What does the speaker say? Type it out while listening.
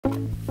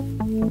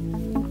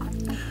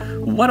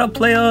What up,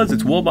 players?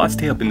 It's Warboss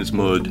Tay up in this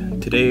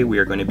mode. Today we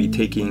are going to be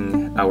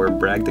taking our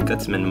Bragg the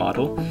Gutsman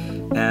model,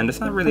 and it's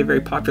not really a very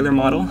popular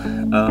model,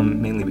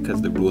 mainly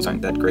because the rules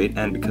aren't that great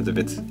and because of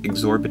its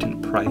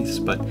exorbitant price,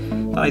 but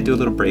I do a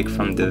little break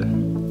from the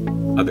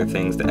other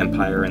things, the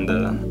Empire and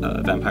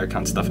the Vampire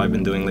Count stuff I've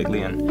been doing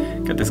lately,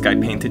 and got this guy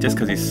painted just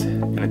because he's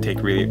going to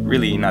take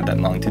really not that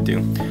long to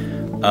do.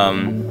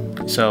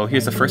 So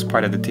here's the first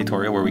part of the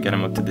tutorial where we get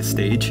him up to this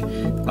stage.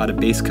 A lot of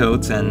base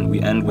coats, and we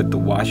end with the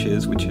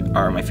washes, which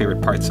are my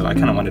favorite part, so I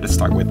kind of wanted to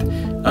start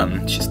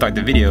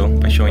the video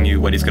by showing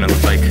you what he's going to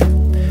look like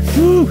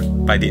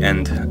by the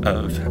end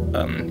of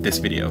this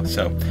video.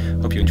 So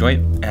hope you enjoy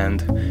it,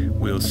 and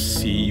we'll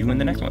see you in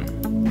the next one.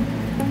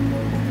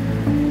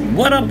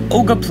 What up,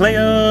 Ogre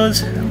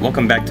players?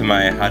 Welcome back to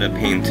my how to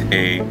paint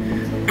a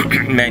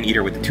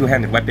man-eater with a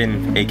two-handed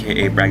weapon,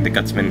 aka Bragg the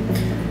Gutsman.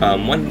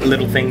 One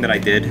little thing that I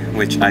did,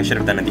 which I should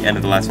have done at the end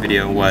of the last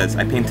video, was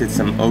I painted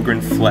some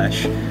ogre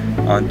flesh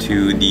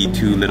onto the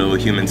two little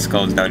human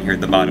skulls down here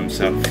at the bottom,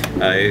 so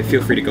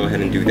feel free to go ahead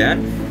and do that.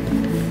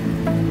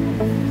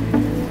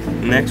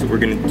 Next, what we're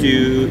going to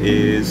do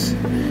is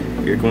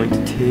we're going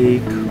to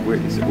take, where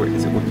is it,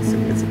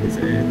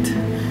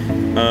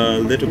 a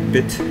little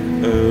bit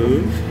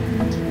of,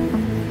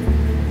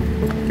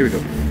 here we go,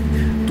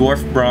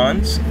 dwarf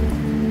bronze,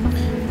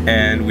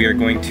 and we are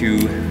going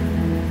to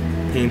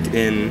paint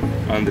in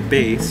on the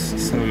base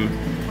some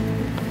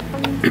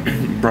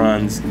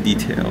bronze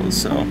details.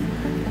 So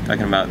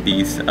talking about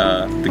these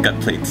the gut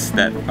plates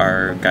that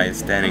our guy is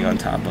standing on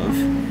top of.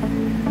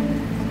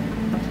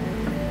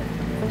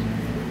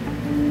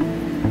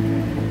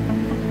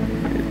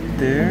 Right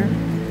there.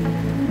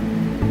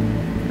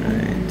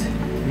 Right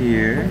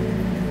here.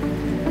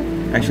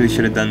 Actually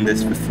should have done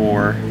this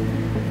before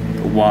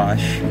the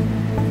wash,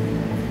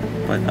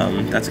 but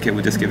that's okay,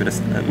 we'll just give it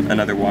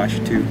another wash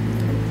too.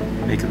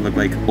 Make it look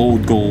like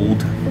old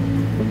gold,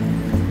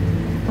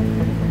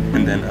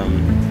 and then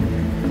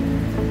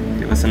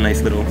give us a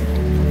nice little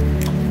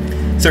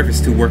surface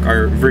to work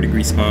our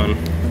verdigris on.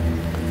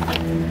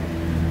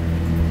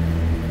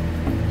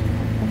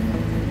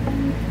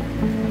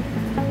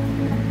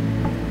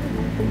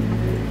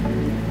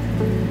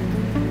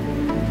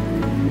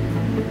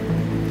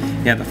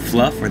 Yeah, the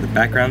fluff or the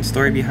background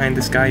story behind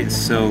this guy is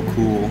so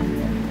cool.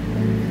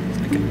 It's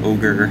like an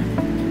ogre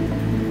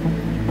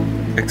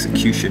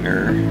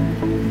executioner,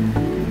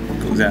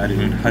 goes out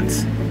and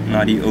hunts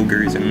naughty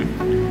ogres and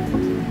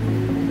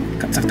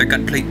cuts off their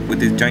gut plate with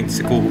his giant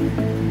sickle.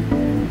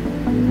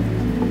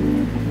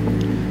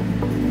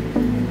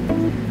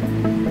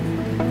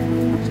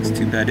 Just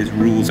too bad his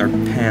rules are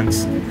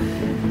pants,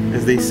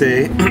 as they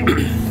say.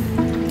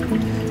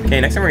 Okay,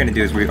 next thing we're going to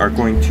do is we are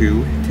going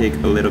to take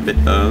a little bit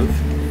of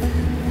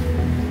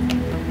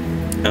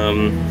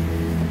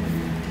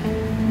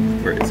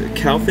where is it?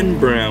 Calvin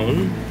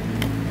Brown.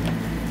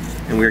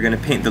 And we're going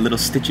to paint the little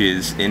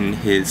stitches in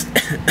his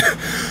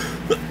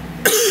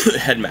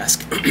head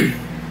mask.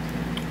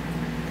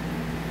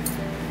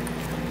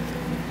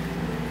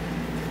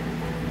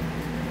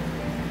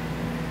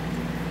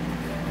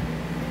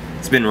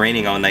 It's been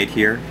raining all night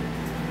here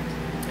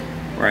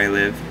where I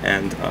live,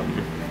 and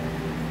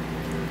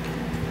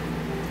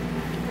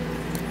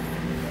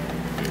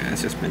yeah,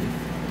 it's just been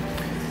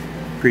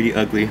pretty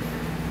ugly.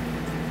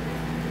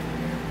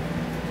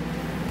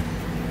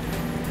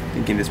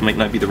 Thinking this might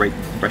not be the right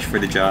brush for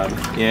the job.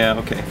 Yeah,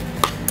 okay.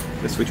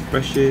 Let's switch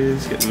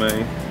brushes, get my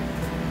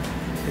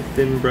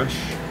thin brush.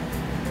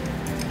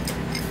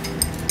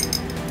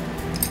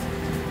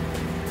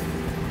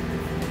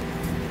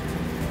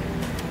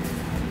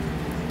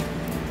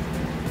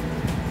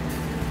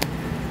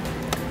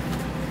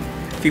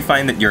 If you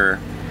find that your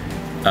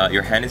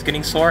hand is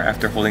getting sore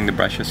after holding the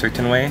brush a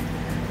certain way,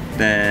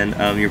 then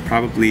you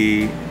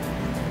probably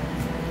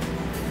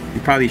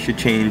should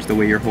change the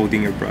way you're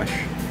holding your brush.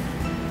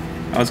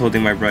 I was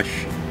holding my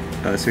brush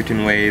a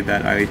certain way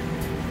that I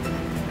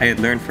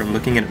had learned from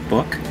looking at a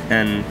book,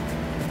 and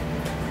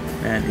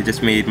it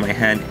just made my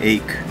hand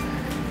ache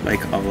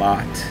like a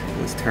lot.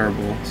 It was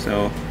terrible,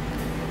 so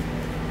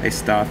I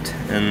stopped,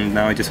 and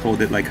now I just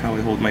hold it like how I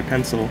hold my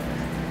pencil,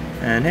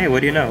 and hey, what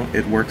do you know,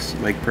 it works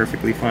like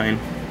perfectly fine.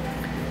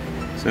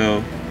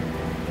 So,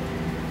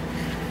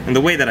 and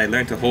the way that I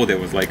learned to hold it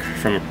was like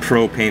from a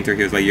pro painter.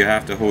 He was like, you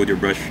have to hold your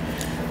brush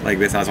like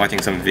this. I was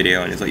watching some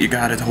video and it's like, you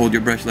gotta hold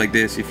your brush like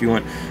this if you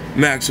want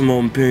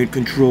maximum paint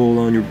control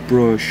on your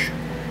brush.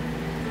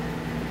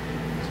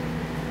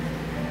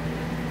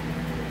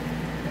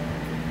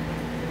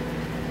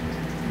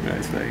 And I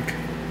was like,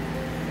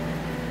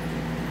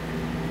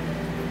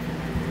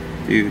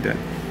 dude,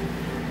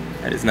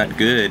 that is not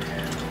good.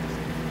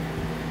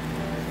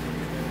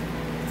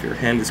 If your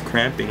hand is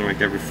cramping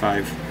like every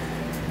 5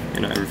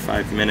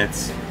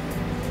 minutes.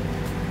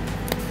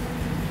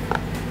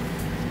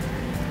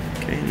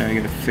 Okay, now I'm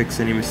going to fix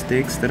any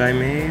mistakes that I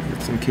made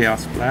with some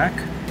Chaos Black.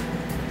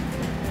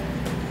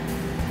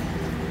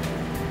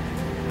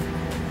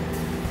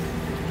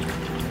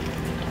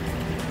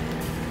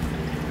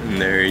 And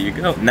there you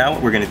go. Now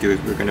what we're going to do is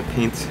we're going to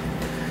paint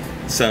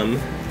some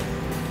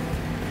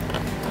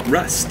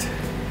rust.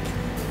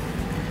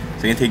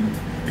 So you're gonna take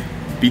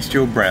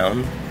Bestial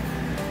Brown.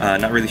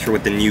 Not really sure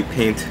what the new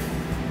paint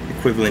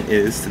equivalent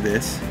is to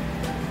this.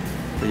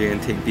 But you're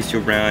gonna take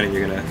Bestial Brown and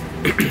you're gonna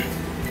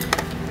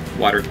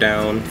water it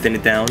down, thin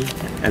it down,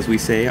 as we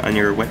say, on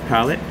your wet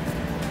palette.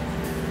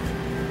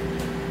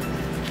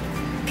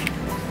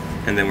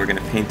 And then we're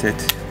gonna paint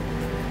it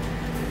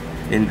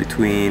in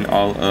between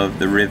all of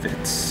the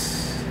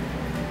rivets.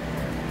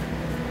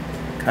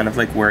 Kind of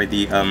like where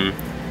the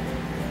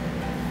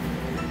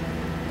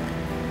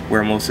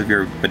where most of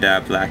your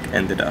Badab black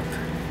ended up.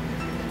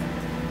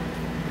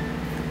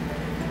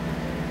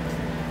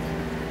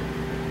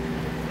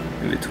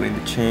 In between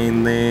the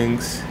chain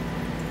links.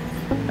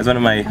 As one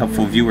of my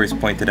helpful viewers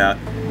pointed out,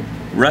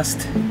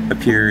 rust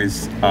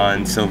appears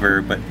on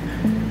silver, but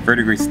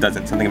verdigris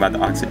doesn't. Something about the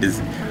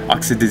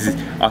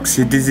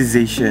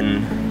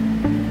oxidization.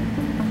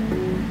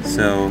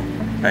 So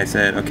I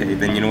said, okay,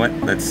 then you know what?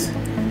 Let's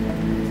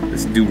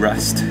do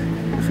rust.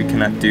 If we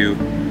cannot do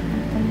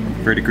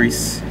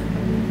verdigris,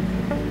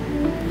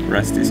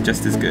 rust is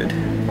just as good.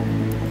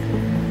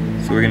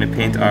 So we're gonna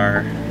paint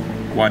our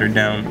watered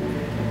down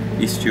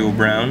Bestial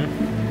Brown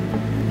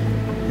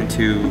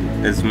into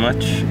as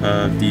much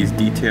of these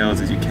details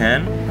as you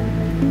can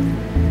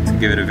to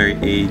give it a very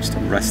aged,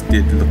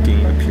 rusted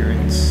looking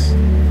appearance.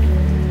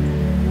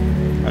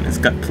 On his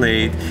gut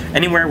plate,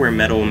 anywhere where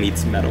metal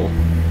meets metal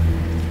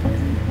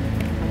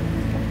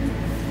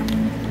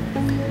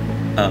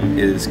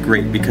is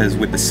great, because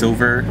with the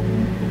silver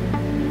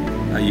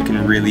you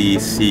can really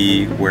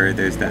see where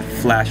there's that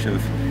flash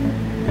of,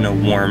 you know,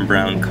 warm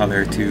brown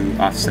color to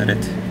offset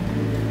it.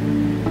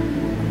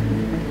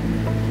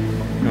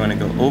 You want to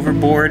go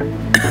overboard,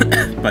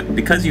 but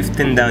because you've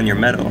thinned down your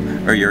metal,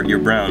 or your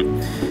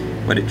brown,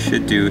 what it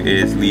should do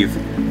is leave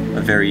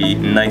a very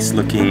nice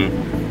looking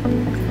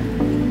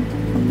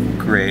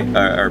gray,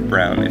 or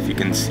brown, if you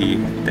can see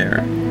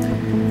there.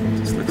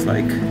 Just looks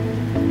like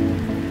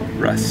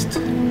rust.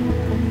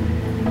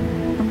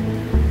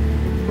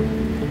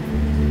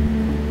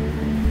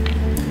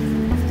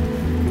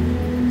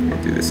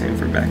 Do the same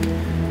for back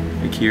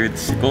here, the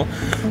sickle.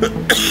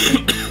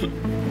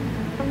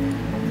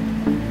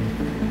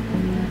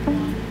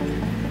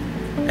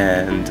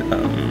 And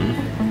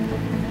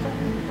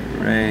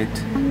right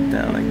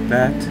down like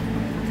that,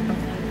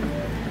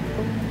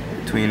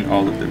 between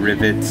all of the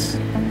rivets,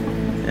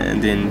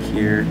 and in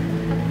here.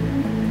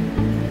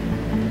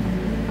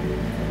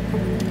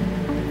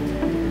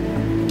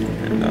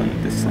 And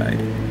on this side.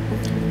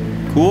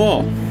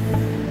 Cool!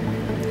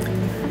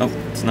 Oh,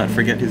 let's not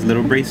forget his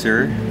little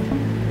bracer.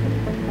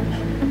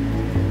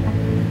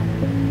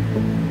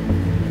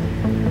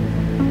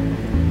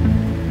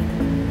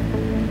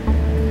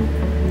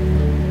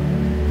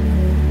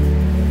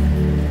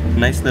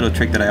 Nice little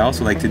trick that I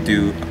also like to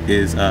do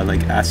is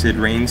like acid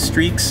rain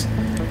streaks,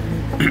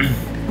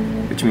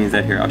 which means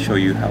that here, I'll show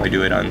you how I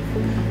do it on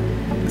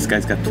this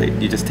guy's gut plate.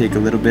 You just take a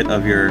little bit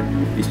of your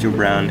Bestial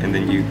Brown and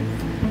then you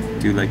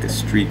do like a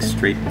streak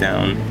straight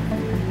down.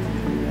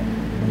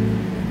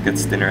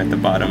 Gets thinner at the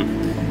bottom.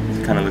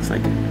 It kind of looks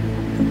like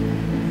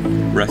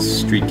rust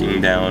streaking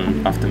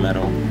down off the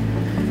metal.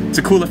 It's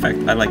a cool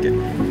effect, I like it.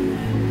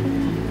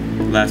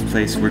 The last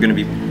place we're going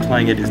to be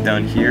applying it is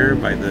down here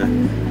by the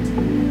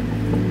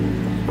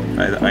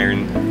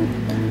iron,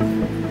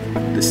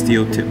 the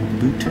steel tip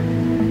boot.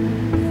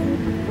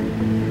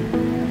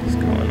 Just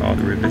go on all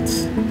the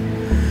rivets.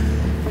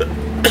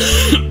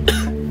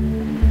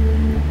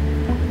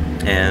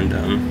 And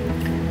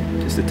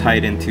just to tie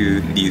it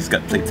into these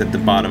gut plates at the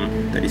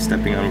bottom that he's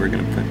stepping on, we're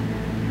going to put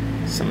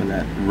some of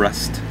that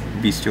rust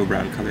Bestial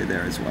Brown color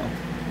there as well.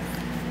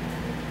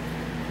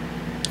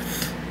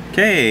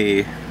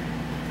 Okay.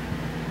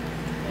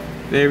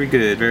 Very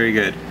good, very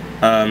good.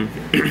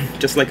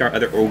 Just like our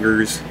other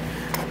ogres,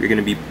 we're going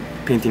to be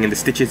painting in the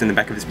stitches in the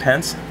back of his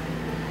pants.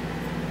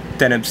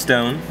 Deneb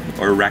Stone,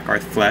 or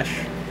Rakarth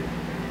Flesh,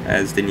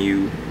 as the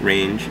new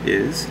range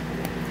is.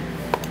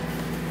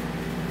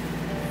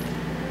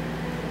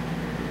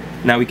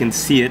 Now we can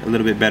see it a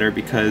little bit better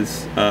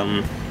because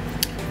the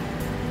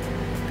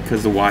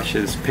wash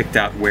has picked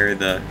out where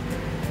the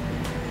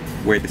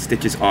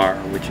stitches are,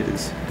 which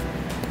is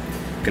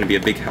going to be a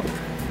big help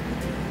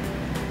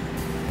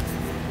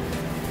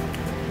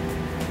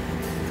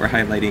for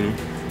highlighting.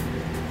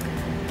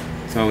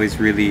 It's always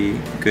really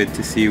good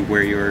to see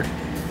where you're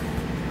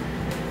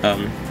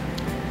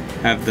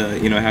have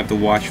the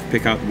wash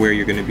pick out where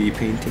you're going to be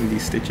painting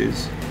these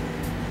stitches.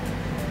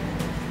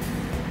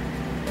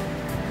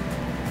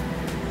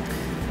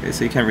 Okay,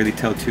 so you can't really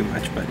tell too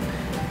much, but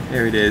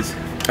there it is.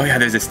 Oh yeah,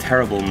 there's this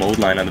terrible mold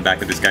line on the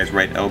back of this guy's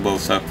right elbow,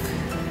 so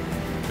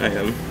I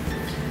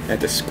had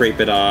to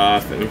scrape it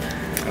off, and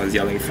I was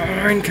yelling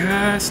 "fine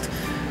cast"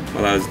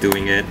 while I was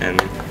doing it,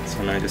 and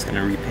so now I'm just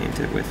gonna repaint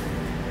it with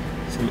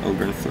some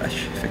ogre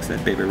flesh. Fix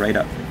that baby right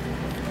up.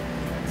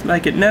 It's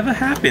like it never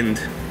happened.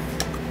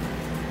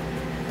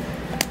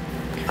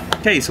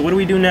 Okay, so what do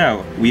we do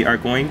now? We are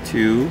going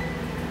to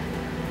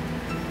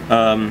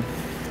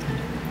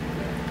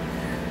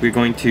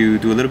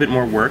do a little bit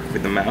more work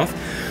with the mouth.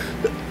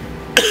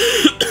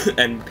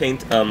 and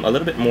paint a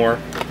little bit more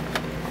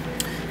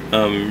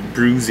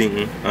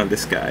bruising on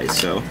this guy.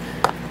 So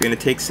we're going to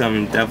take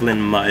some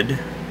Devlin mud,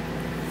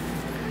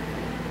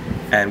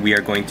 and we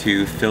are going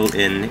to fill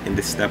in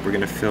this step, we're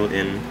going to fill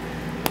in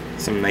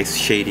some nice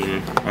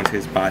shading onto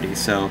his body.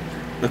 So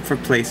look for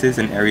places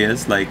and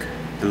areas like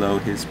below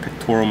his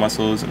pectoral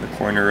muscles and the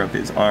corner of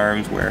his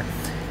arms where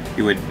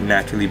he would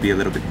naturally be a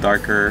little bit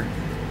darker.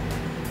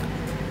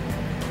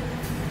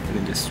 And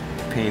then just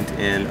paint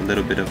in a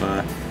little bit of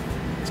a,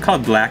 it's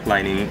called black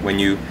lining, when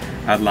you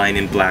outline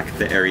in black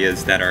the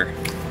areas that are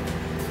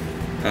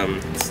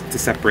to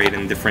separate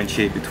and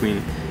differentiate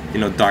between, you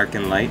know, dark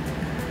and light.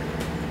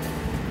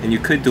 And you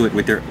could do it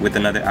with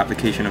another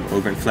application of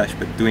ochre and flesh,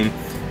 but doing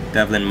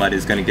Devlin mud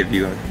is going to give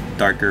you a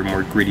darker,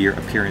 more grittier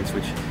appearance,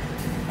 which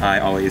I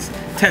always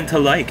tend to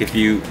like. If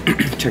you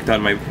checked out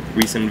my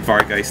recent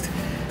Vargeist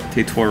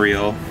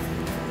tutorial,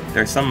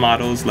 there are some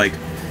models like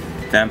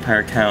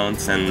vampire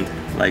counts and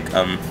like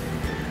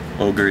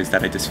ogres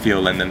that I just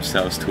feel lend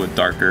themselves to a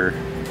darker,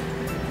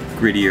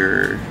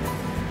 grittier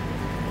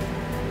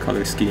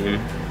color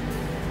scheme.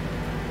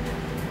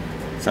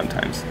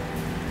 Sometimes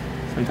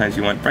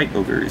you want bright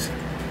ogres,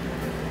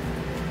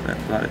 but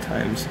a lot of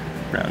times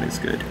brown is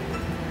good.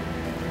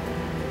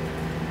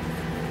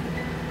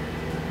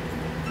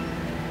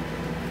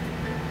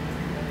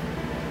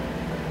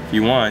 If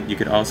you want, you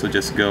could also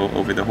just go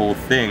over the whole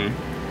thing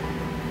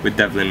with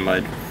Devlin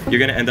mud. You're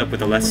gonna end up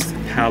with a less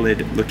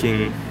pallid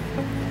looking.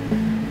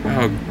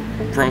 Oh,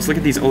 gross! Look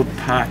at these old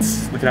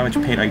pots. Look at how much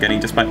paint I'm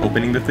getting just by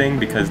opening the thing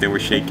because they were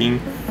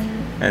shaking,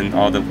 and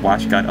all the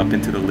wash got up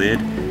into the lid.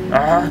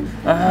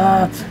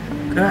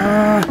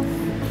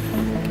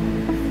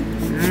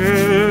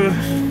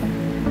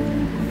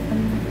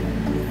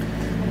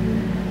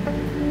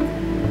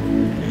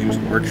 Games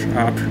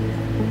Workshop.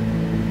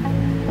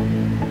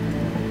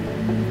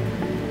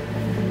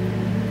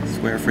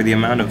 Swear, for the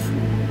amount of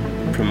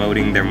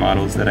promoting their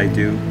models that I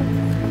do,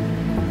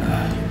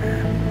 oh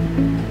man,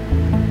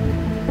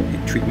 they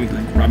treat me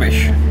like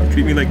rubbish, they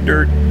treat me like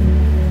dirt.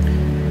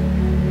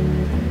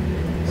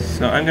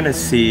 So I'm gonna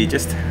see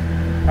just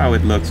how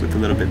it looks with a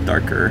little bit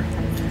darker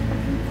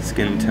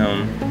skin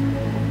tone.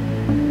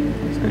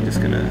 So I'm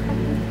just gonna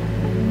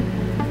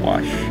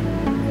wash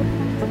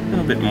a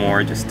little bit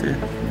more just to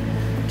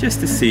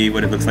see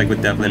what it looks like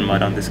with Devlin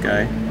mud on this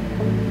guy.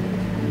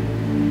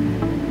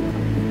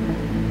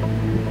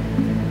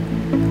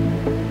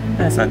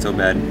 That's not so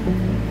bad.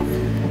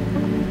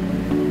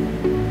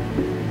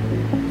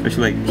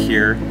 Especially like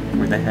here,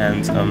 where the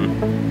hands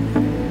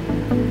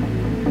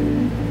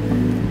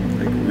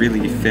like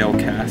really fail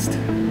cast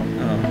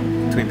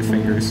between the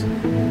fingers.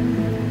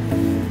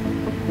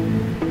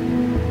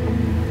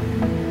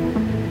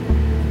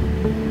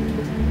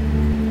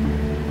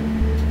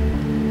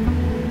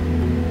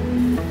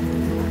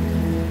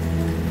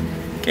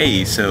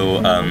 Okay,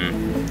 so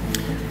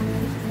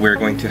we're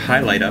going to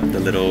highlight up the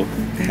little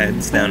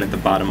heads down at the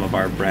bottom of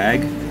our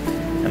brag,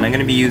 and I'm going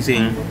to be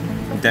using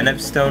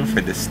Deneb Stone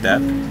for this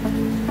step,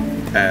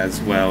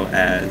 as well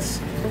as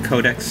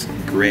Codex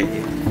Gray.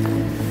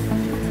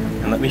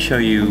 And let me show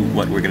you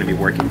what we're going to be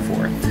working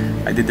for.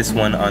 I did this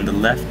one on the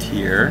left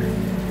here,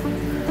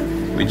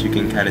 which you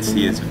can kind of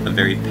see is a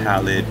very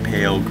pallid,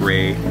 pale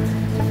gray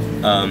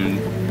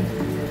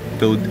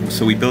build.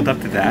 So we build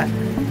up to that,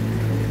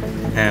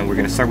 and we're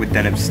going to start with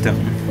Deneb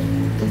Stone.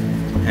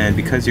 And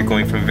because you're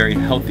going from a very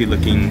healthy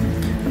looking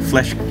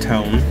flesh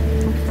tone,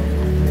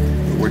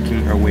 we're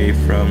working our way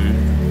from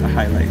the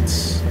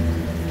highlights.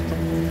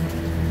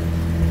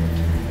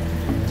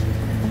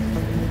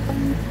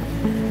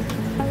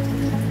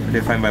 What I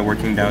find by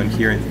working down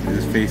here,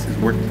 his face is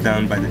worked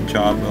down by the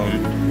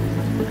jawbone,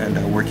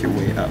 and work your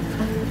way up.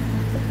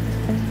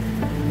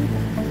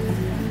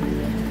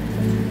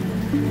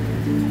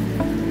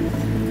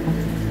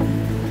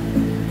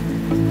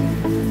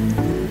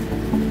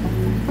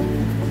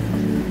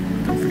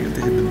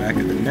 Back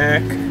of the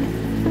neck.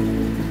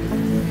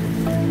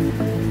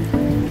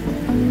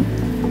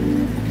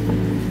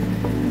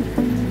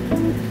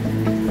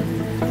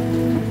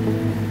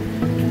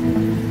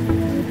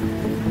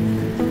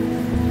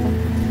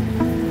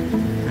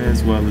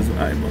 As well as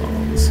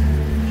eyeballs.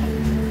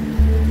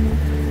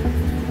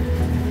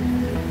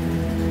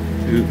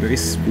 Ooh, very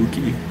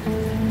spooky.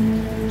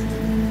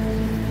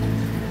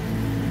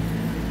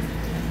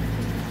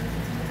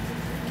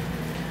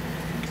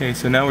 Okay,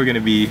 so now we're going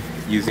to be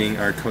using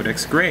our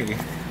Codex Gray.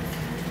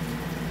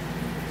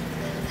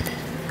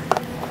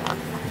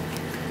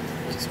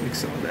 Just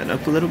mix all that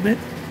up a little bit.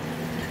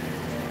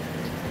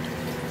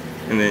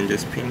 And then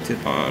just paint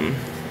it on.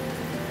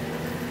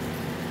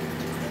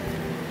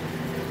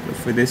 But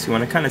for this, you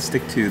want to kind of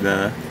stick to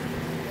the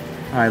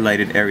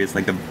highlighted areas,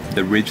 like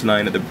the ridge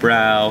line of the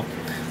brow,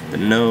 the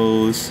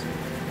nose,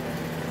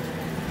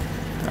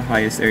 the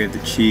highest area of the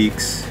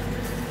cheeks,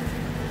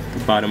 the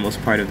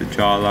bottommost part of the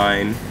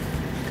jawline,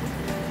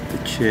 the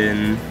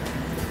chin.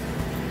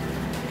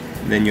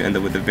 And then you end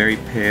up with a very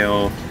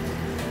pale,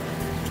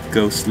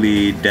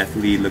 ghostly,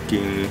 deathly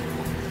looking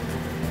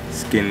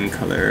skin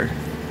color.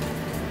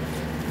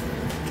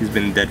 he's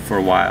been dead for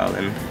a while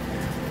and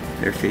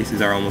their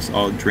faces are almost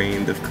all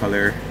drained of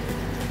color.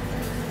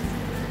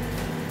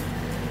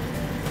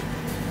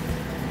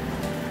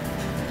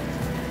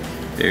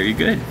 Very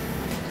good.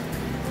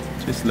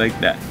 Just like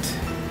that.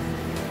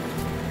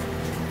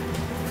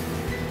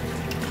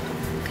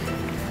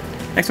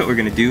 Next, what we're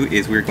going to do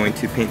is we're going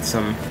to paint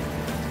some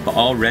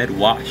all red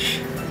wash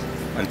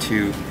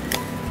onto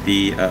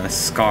the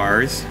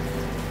scars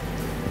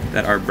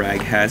that our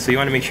Bragg has. So you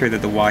want to make sure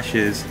that the wash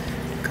is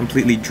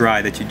completely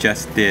dry that you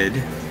just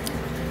did.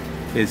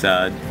 Is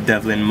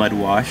Devlin Mud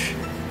Wash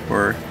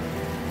or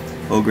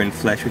Ogren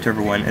Flesh,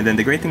 whichever one. And then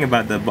the great thing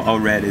about the all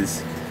red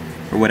is,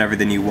 or whatever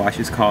the new wash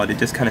is called, it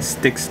just kind of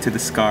sticks to the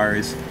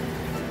scars,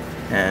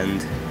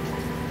 and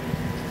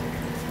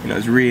you know,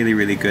 it's really,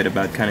 really good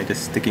about kind of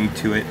just sticking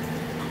to it.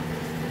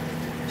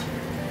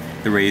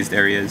 The raised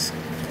areas,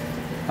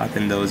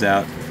 popping those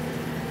out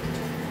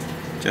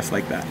just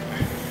like that.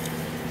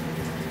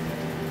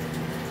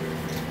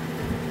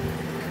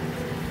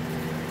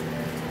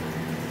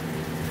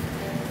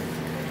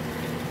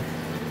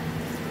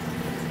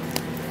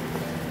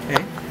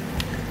 Okay.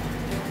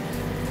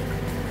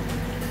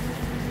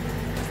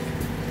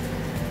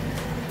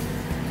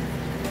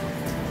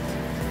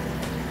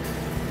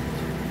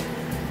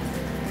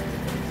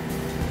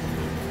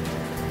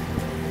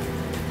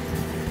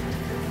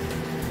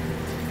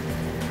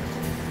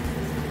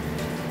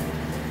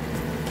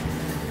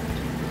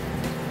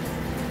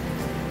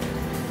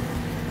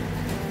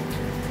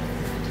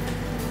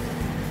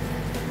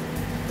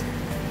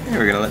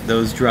 We're gonna let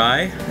those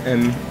dry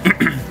and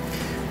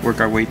work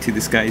our way to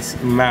this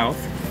guy's mouth.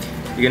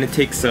 You're gonna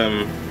take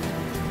some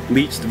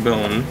bleached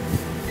bone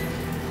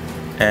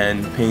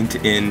and paint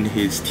in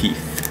his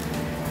teeth.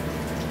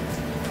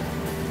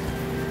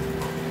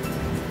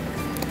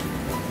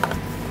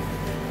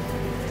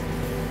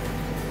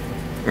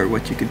 Or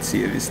what you could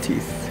see of his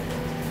teeth.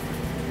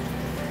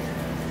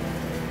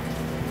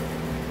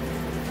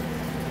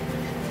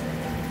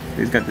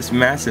 He's got this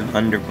massive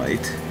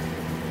underbite,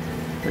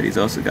 but he's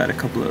also got a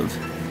couple of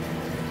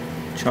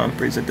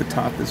chompers at the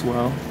top as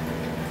well.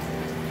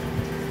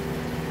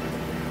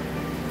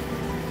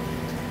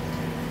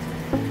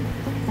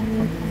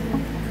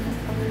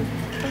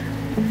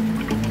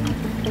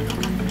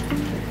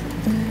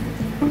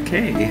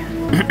 Okay.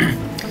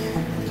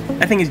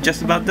 I think he's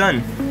just about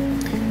done.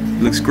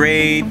 Looks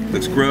great,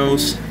 looks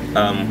gross.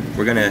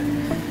 We're gonna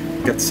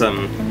get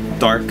some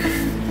dark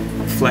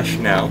flesh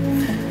now,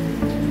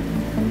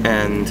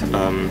 and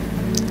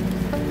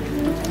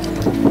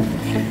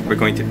we're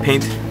going to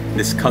paint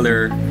this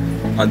color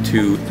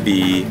onto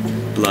the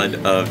blood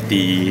of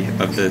the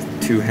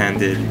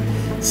two-handed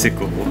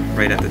sickle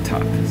right at the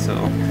top. So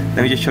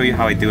let me just show you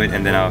how I do it,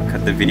 and then I'll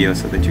cut the video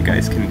so that you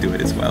guys can do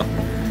it as well.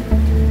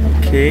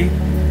 Okay,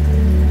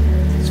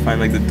 just find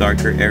like the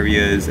darker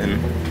areas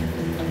and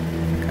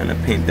kind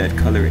of paint that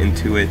color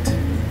into it.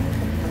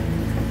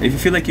 And if you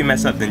feel like you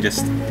mess up, then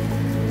just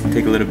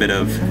take a little bit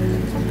of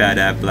Bad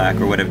Ab Black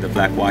or whatever the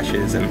black wash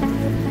is and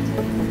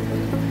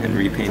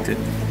repaint it.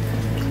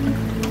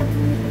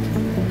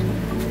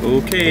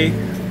 Okay,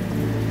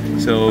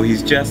 so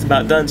he's just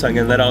about done, so I'm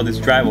gonna let all this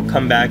dry. We'll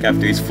come back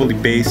after he's fully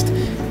based,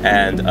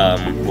 and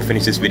we'll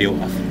finish this video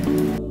off.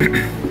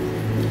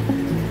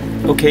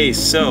 Okay,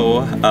 so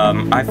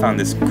I found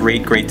this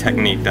great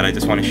technique that I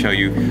just want to show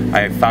you.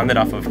 I found it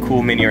off of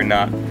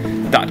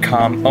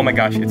coolminiornot.com. Oh my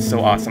gosh, it's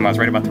so awesome. I was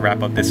right about to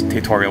wrap up this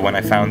tutorial when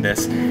I found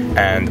this,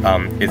 and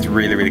it's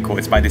really cool.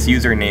 It's by this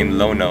user named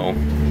Lono.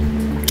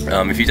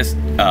 If you just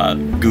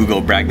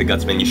Google Bragg the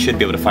Gutsman, you should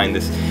be able to find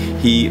this.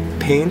 He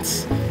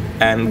paints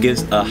and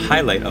gives a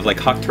highlight of like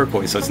hawk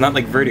turquoise, so it's not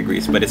like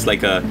verdigris, but it's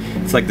like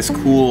this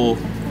cool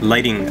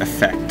lighting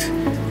effect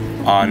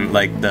on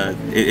like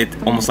it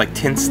almost like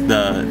tints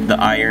the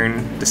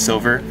iron, the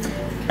silver,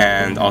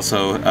 and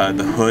also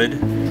the hood.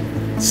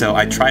 So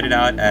I tried it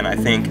out and I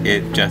think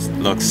it just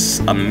looks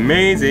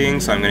amazing,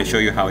 so I'm going to show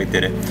you how I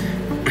did it.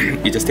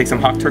 You just take some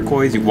hawk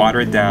turquoise, you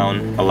water it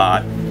down a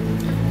lot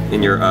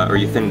in your or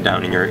you thin it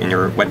down in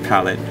your wet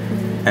palette,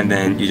 and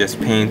then you just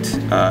paint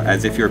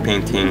as if you're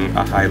painting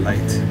a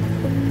highlight.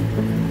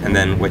 And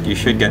then what you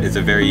should get is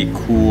a very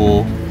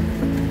cool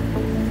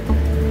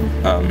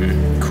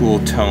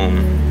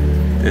tone.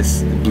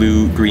 This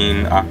blue,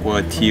 green,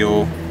 aqua,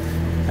 teal,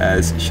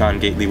 as Sean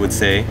Gately would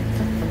say,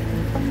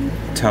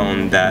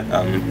 tone that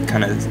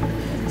kind of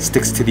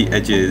sticks to the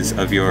edges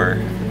of your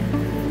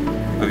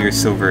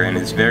silver, and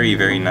is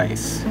very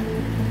nice.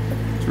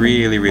 It's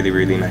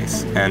really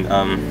nice. And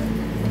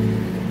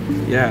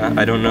yeah,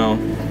 I don't know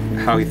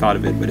how he thought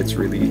of it, but it's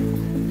really,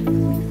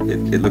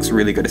 it looks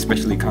really good,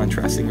 especially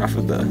contrasting off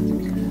of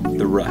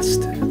the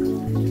rust.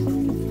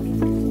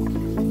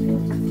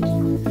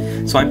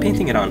 So I'm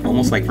painting it on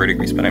almost like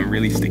verdigris, but I'm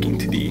really sticking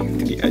to the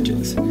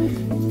edges.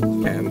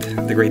 And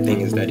the great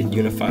thing is that it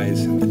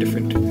unifies the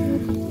different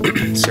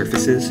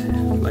surfaces,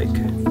 like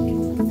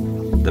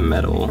the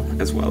metal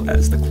as well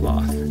as the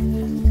cloth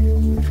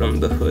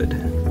from the hood.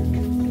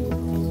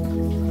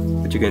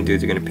 What you're going to do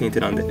is you're going to paint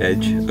it on the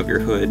edge of your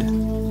hood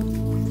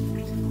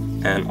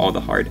and all the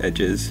hard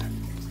edges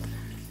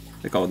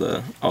like all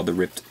the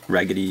ripped,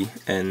 raggedy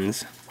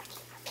ends.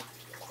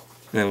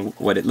 And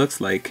what it looks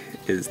like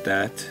is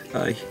that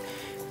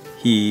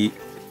he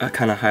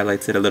kind of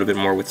highlights it a little bit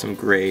more with some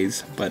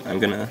grays, but I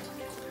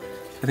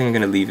think I'm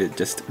gonna leave it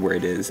just where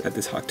it is at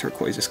this hot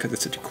turquoise, just because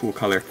it's such a cool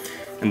color.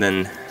 And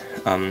then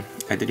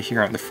I did it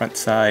here on the front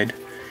side.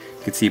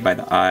 You can see by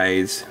the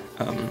eyes,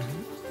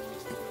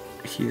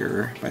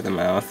 here by the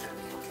mouth,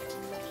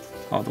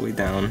 all the way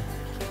down.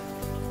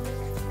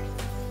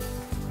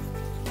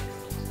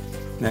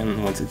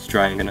 Then once it's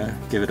dry, I'm gonna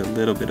give it a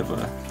little bit of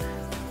a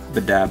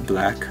dab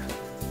black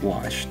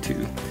wash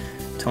to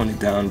tone it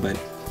down, but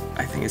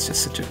I think it's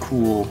just such a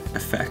cool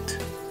effect.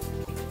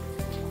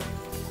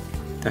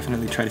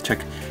 Definitely try to check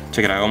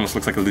it out. It almost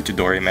looks like a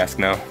luchador mask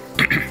now.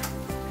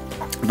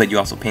 But you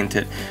also paint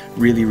it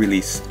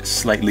really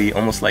slightly,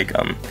 almost like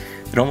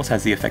it almost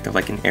has the effect of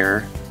like an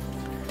air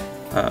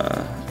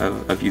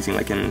of using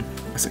like an,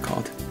 what's it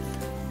called,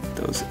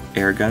 those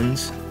air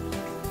guns.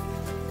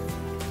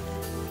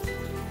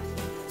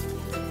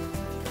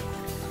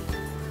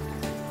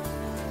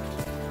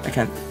 I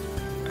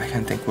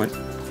can't think what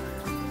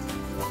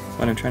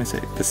I'm trying to say.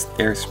 This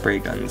air spray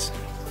guns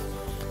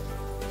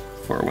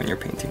for when you're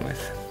painting with.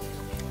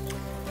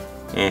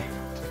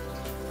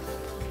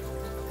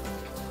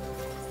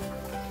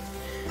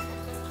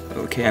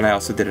 Okay, and I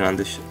also did it on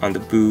the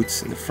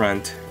boots in the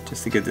front,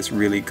 just to give this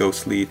really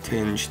ghostly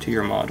tinge to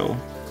your model.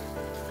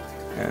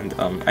 And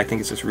I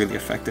think it's just really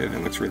effective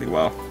and looks really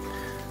well,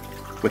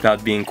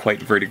 without being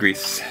quite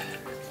verdigris.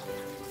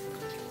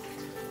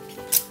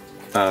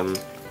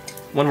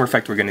 One more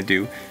effect we're going to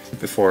do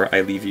before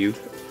I leave you,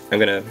 I'm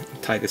going to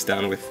tie this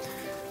down with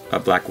a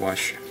black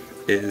wash,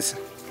 is,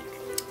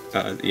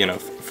 you know,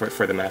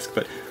 for the mask,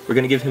 but we're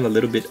going to give him a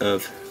little bit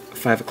of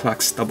 5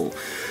 o'clock stubble.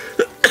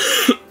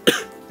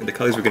 And the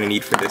colors we're going to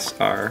need for this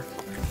are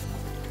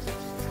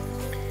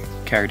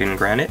Carradine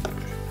Granite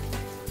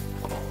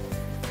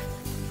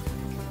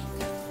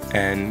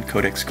and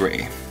Codex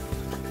Gray.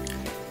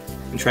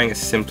 I'm trying a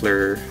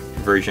simpler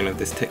version of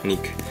this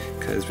technique,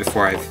 because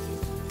before I've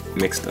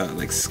mixed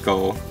like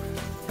skull,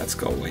 not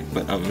skull white,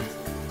 but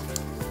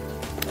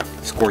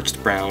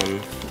scorched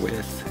brown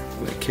with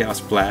like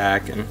chaos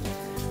black and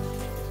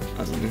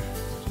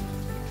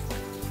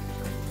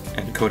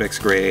Codex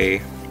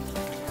Gray.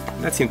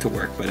 That seemed to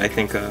work, but I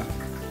think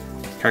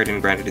Carradine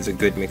Granite is a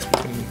good mix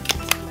between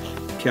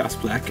chaos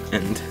black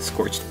and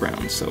scorched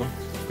brown, so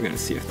we're gonna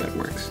see if that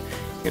works.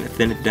 You're gonna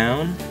thin it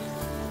down,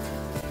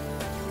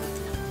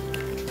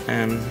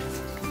 and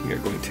we are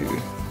going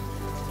to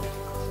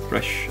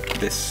brush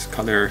this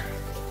color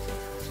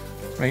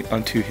right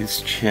onto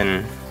his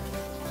chin.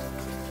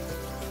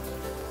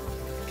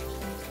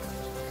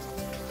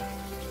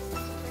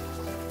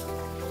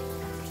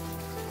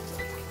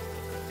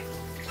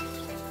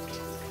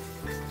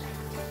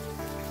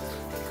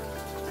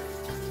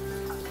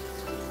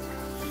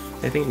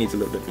 I think it needs a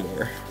little bit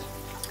more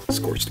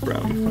scorched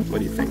brown. What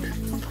do you think?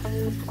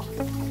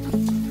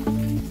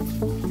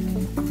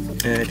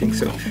 I think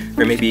so.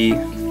 Or maybe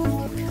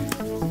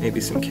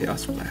some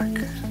chaos black.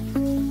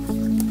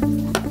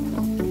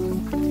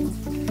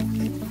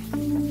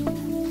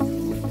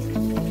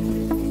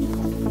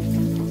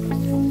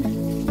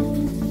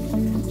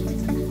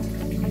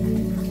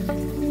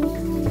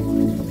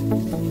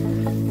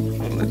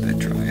 I'll let that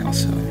dry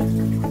also.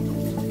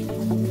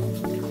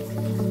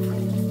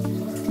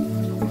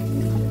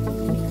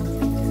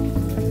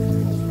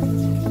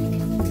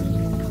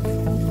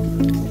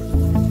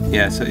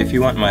 Yeah, so if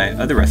you want my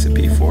other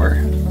recipe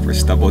for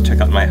stubble,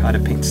 check out my how to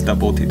paint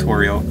stubble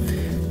tutorial.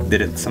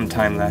 Did it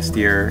sometime last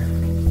year.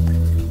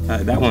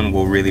 That one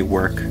will really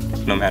work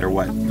no matter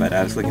what, but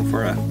I was looking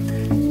for a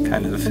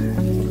kind of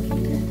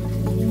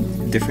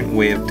different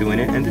way of doing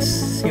it, and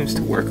this seems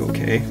to work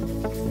okay.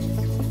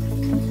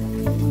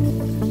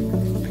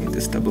 Paint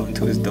this stubble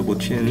into his double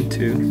chin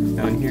too,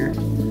 down here.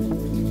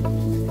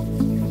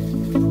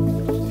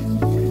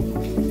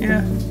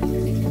 Yeah.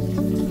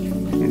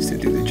 To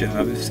do the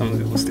job. If some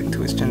of it will stick to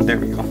his chin. There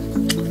we go.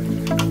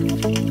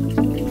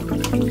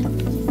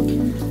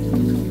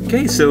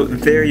 Okay, so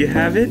there you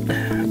have it.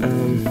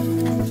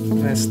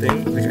 Last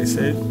thing, like I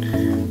said,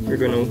 we're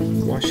gonna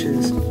wash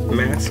his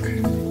mask,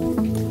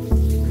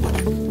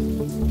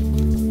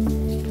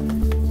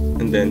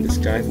 and then this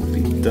guy will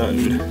be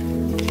done.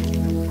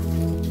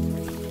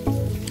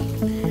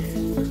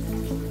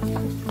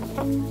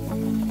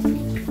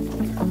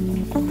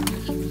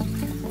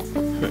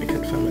 I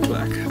can't find my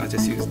black. I'll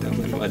just use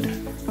Dublin mud.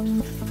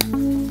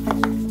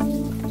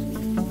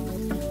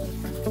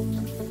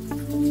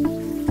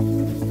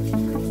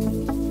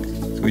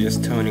 So we're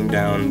just toning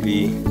down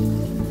the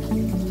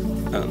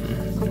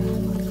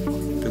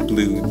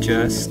blue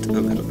just a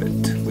little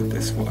bit with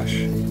this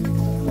wash.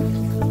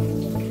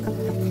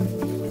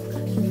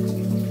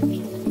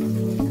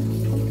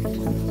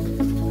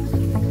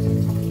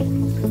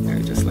 There,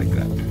 just like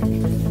that.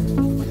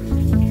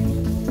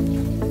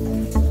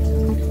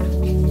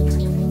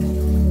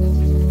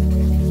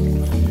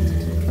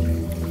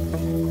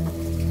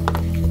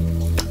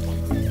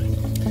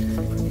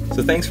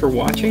 So thanks for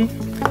watching.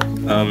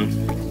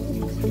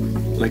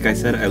 Like I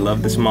said, I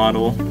love this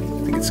model.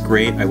 I think it's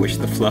great. I wish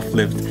the fluff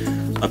lived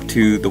up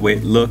to the way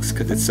it looks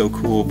because it's so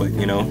cool, but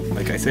you know,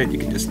 like I said, you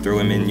can just throw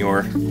him into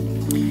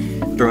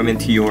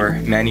your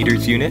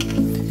man-eater's unit,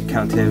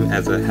 count him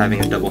as having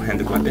a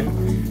double-handed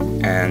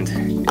weapon, and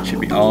it should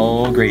be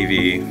all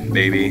gravy,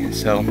 baby.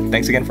 So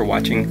thanks again for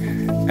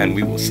watching, and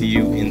we will see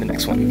you in the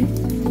next one.